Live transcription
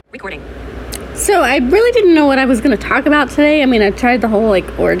Recording. So I really didn't know what I was going to talk about today. I mean, I tried the whole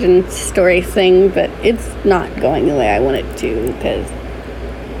origin story thing, but it's not going the way I want it to because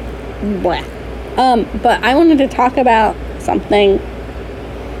blah. But I wanted to talk about something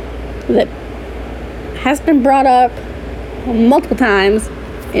that has been brought up multiple times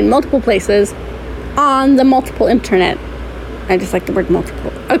in multiple places on the multiple internet. I just like the word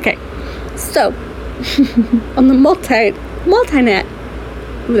multiple. Okay, so on the multinet.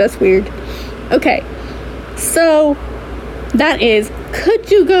 Ooh, that's weird. Okay, so that is, could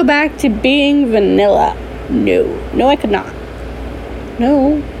you go back to being vanilla? No, I could not.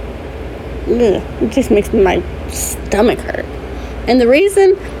 No. Ugh, it just makes my stomach hurt. And the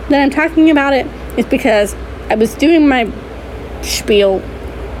reason that I'm talking about it is because I was doing my spiel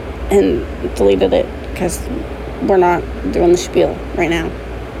and deleted it because we're not doing the spiel right now.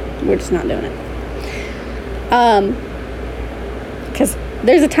 We're just not doing it. Because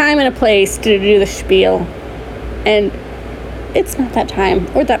there's a time and a place to do the spiel, and it's not that time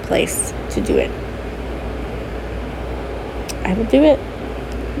or that place to do it. I will do it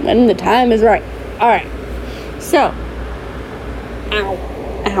when the time is right. Alright. So, ow.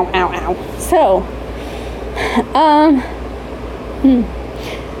 So,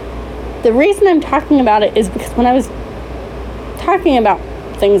 the reason I'm talking about it is because when I was talking about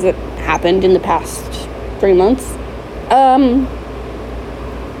things that happened in the past 3 months,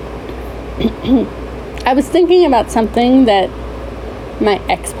 I was thinking about something that my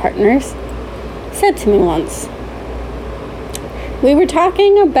ex-partners said to me once. We were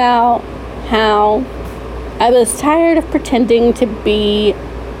talking about how I was tired of pretending to be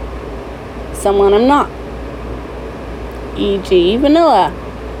someone I'm not, e.g. vanilla.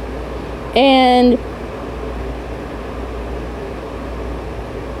 And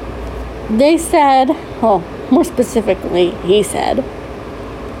they said, well, more specifically, he said,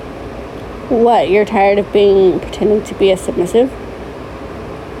 what, you're tired of pretending to be a submissive?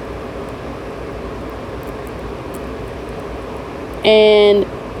 And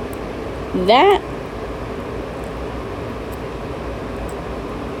that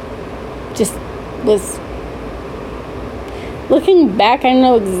just was, looking back, I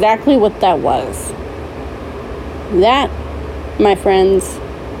know exactly what that was. That, my friends,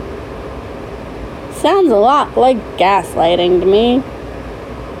 sounds a lot like gaslighting to me.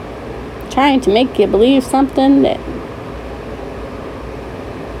 Trying to make you believe something that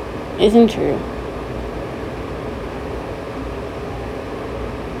isn't true.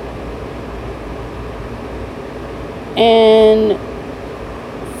 And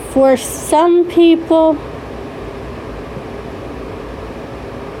for some people,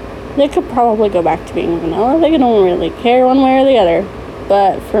 they could probably go back to being vanilla. They don't really care one way or the other.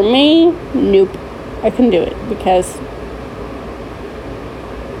 But for me, nope. I couldn't do it because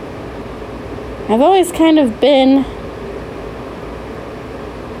I've always kind of been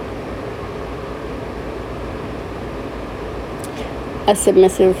a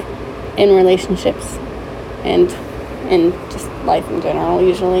submissive in relationships and in just life in general,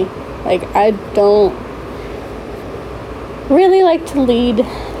 usually. I don't really like to lead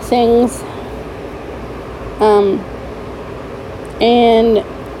things. And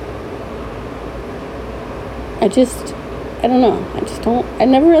I don't know. I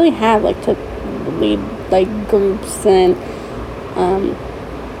never really have to lead groups and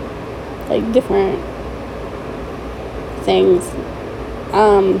different things,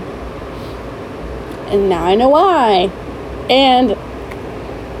 and now I know why. And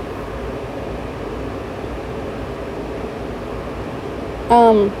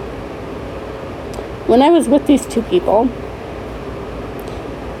when I was with these two people,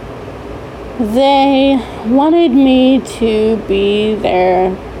 they wanted me to be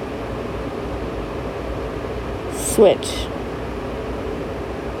their switch.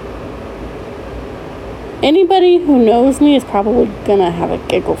 Anybody who knows me is probably gonna have a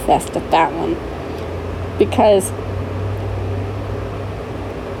giggle fest at that one, because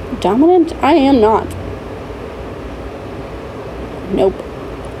dominant I am not. Nope.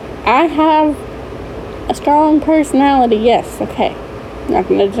 I have a strong personality, yes, okay. I'm not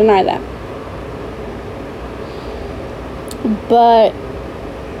gonna deny that. But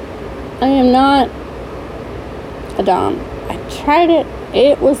I am not a dom. I tried it.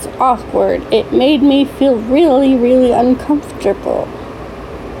 It was awkward. It made me feel really, really uncomfortable.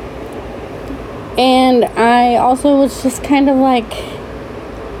 And I also was just kind of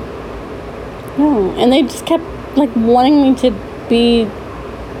no. And they just kept wanting me to be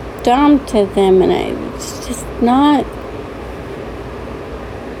dom to them, and it's just not.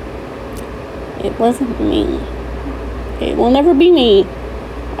 It wasn't me. It will never be me.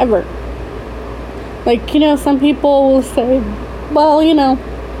 ever. Like, some people will say, well,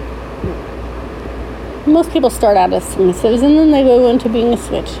 most people start out as submissives and then they go into being a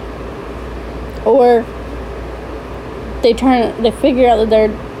switch. Or they figure out that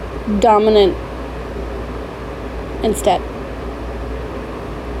they're dominant instead.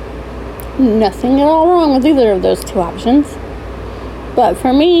 Nothing at all wrong with either of those two options. But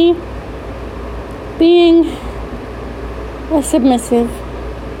for me, being a submissive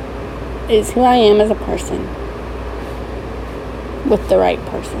is who I am as a person. With the right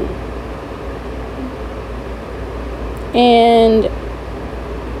person. And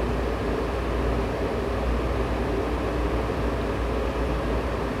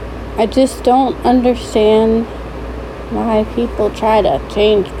I just don't understand why people try to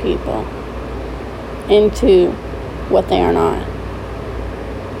change people into what they are not.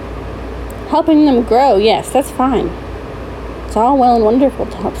 Helping them grow, yes, that's fine. It's all well and wonderful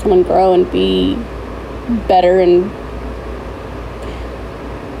to help someone grow and be better and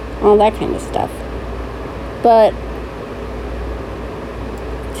all that kind of stuff. But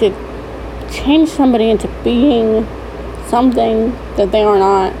to change somebody into being something that they are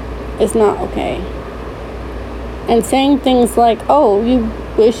not is not okay. And saying things like, oh, you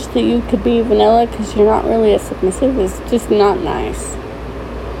wish that you could be vanilla because you're not really a submissive is just not nice.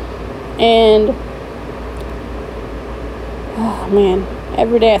 And, oh man,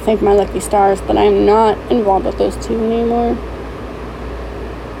 every day I thank my lucky stars that I'm not involved with those two anymore.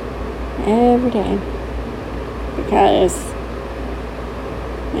 Every day. Because,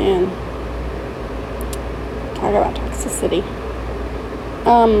 man, talk about toxicity.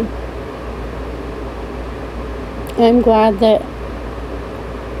 I'm glad that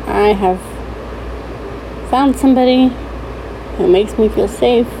I have found somebody who makes me feel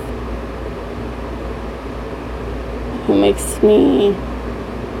safe, who makes me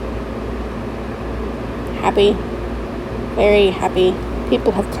happy, very happy.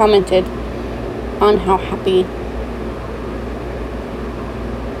 People have commented on how happy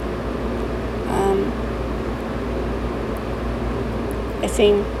I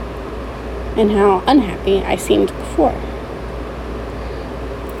seem and how unhappy I seemed before.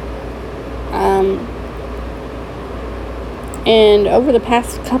 And over the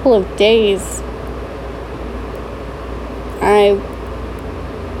past couple of days, I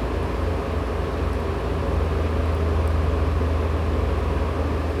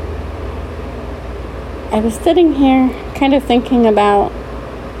was sitting here kind of thinking about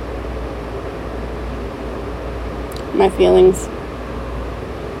my feelings,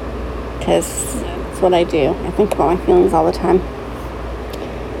 because that's what I do. I think about my feelings all the time.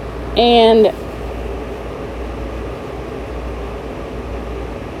 And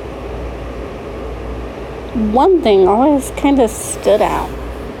one thing always kind of stood out.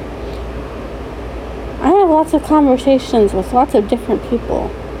 I have lots of conversations with lots of different people,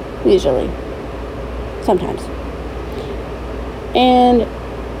 usually. Sometimes. And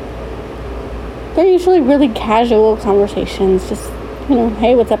they're usually really casual conversations, just,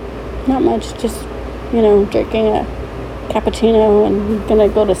 hey, what's up? Not much, just, drinking a cappuccino and gonna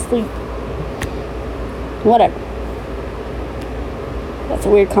go to sleep. Whatever. That's a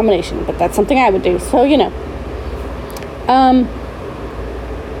weird combination, but that's something I would do, so,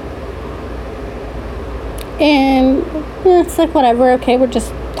 and it's like, whatever, okay, we're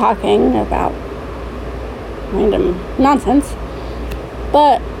just talking about random nonsense.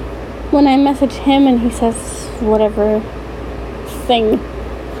 But when I message him and he says whatever thing,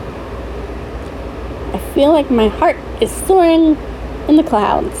 I feel like my heart is soaring in the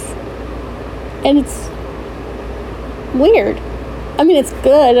clouds. And it's weird. I mean, it's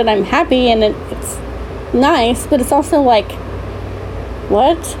good and I'm happy and it's nice, but it's also like,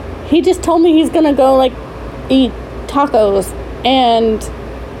 what? He just told me he's gonna go eat tacos, and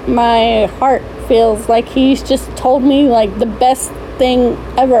my heart feels like he's just told me the best thing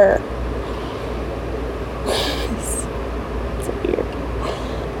ever. It's weird.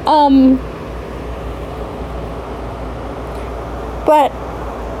 But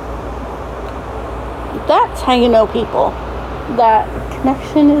that's how you know people. That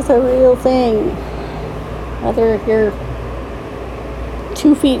connection is a real thing. Whether you're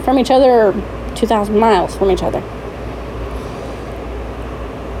 2 feet from each other or 2,000 miles from each other.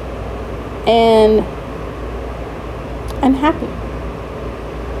 And I'm happy.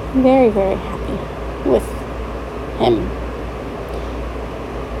 Very, very happy with him.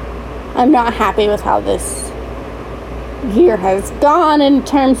 I'm not happy with how this year has gone in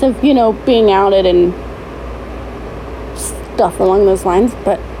terms of, being outed and stuff along those lines,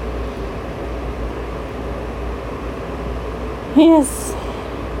 but he has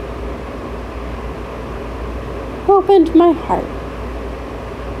opened my heart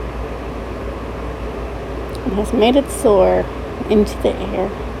and has made it soar into the air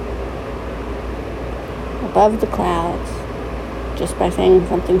above the clouds just by saying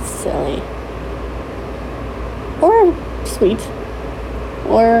something silly or sweet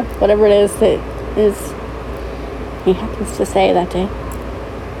or whatever it is that he happens to say that day.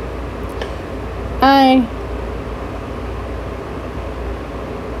 I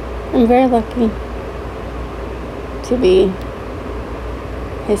am very lucky to be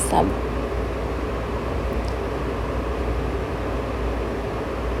his sub.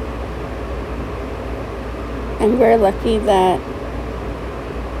 I'm very lucky that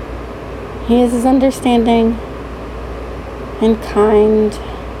he is as understanding and kind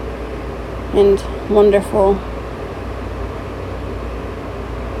and wonderful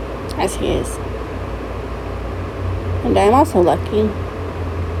as he is. And I am also lucky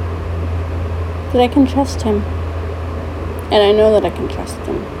that I can trust him. And I know that I can trust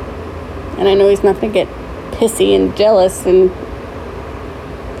him. And I know he's not going to get pissy and jealous and,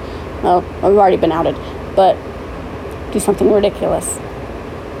 well, I've already been outed, but do something ridiculous.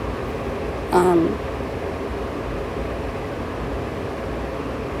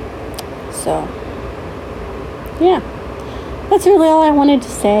 So, yeah. That's really all I wanted to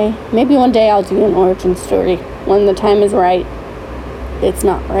say. Maybe one day I'll do an origin story when the time is right. It's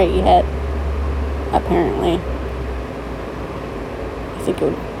not right yet, apparently.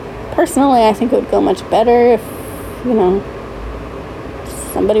 Personally, I think it would go much better if,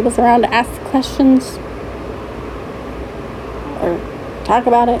 somebody was around to ask the questions or talk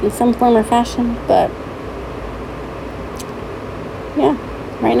about it in some form or fashion. But, yeah,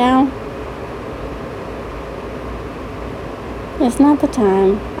 right now, it's not the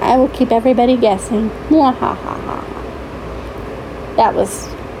time. I will keep everybody guessing. Mwahaha. That was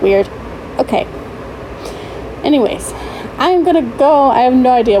weird. Okay. Anyways, I'm gonna go. I have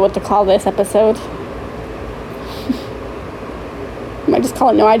no idea what to call this episode. I might just call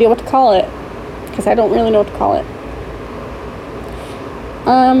it no idea what to call it, because I don't really know what to call it.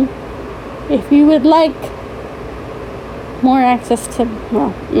 If you would like more access to,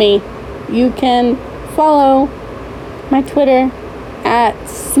 me, you can follow my Twitter at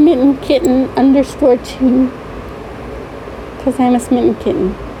smittenkitten_2, because I'm a smitten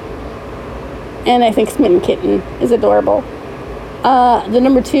kitten. And I think Smitten Kitten is adorable. The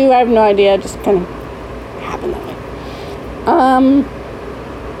number 2, I have no idea, just kind of happened that way.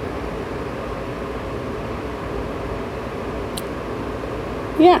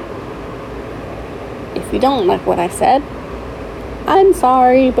 Yeah. If you don't like what I said, I'm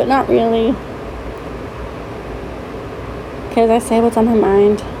sorry, but not really. Because I say what's on my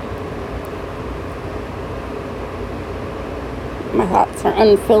mind. My thoughts are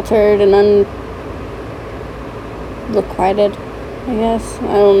unfiltered and unrequited, I guess.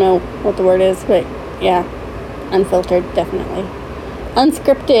 I don't know what the word is, but yeah. Unfiltered, definitely.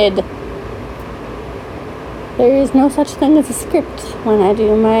 Unscripted. There is no such thing as a script when I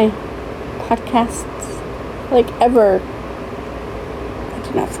do my podcasts. Like, ever. I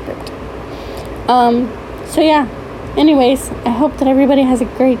do not script. So yeah. Anyways, I hope that everybody has a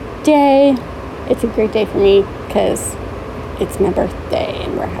great day. It's a great day for me because it's my birthday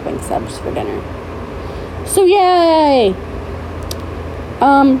and we're having subs for dinner. So yay!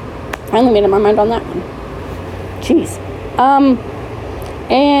 Finally made up my mind on that one. Jeez.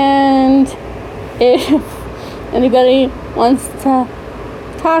 And if anybody wants to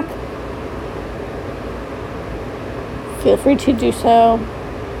talk, feel free to do so.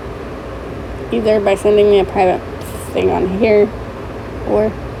 Either by sending me a private thing on here, or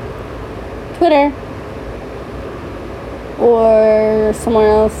Twitter, or somewhere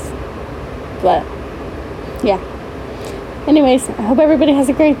else. But yeah. Anyways, I hope everybody has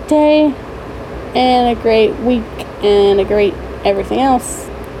a great day and a great week and a great everything else.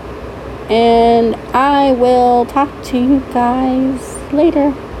 And I will talk to you guys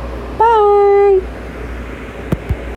later.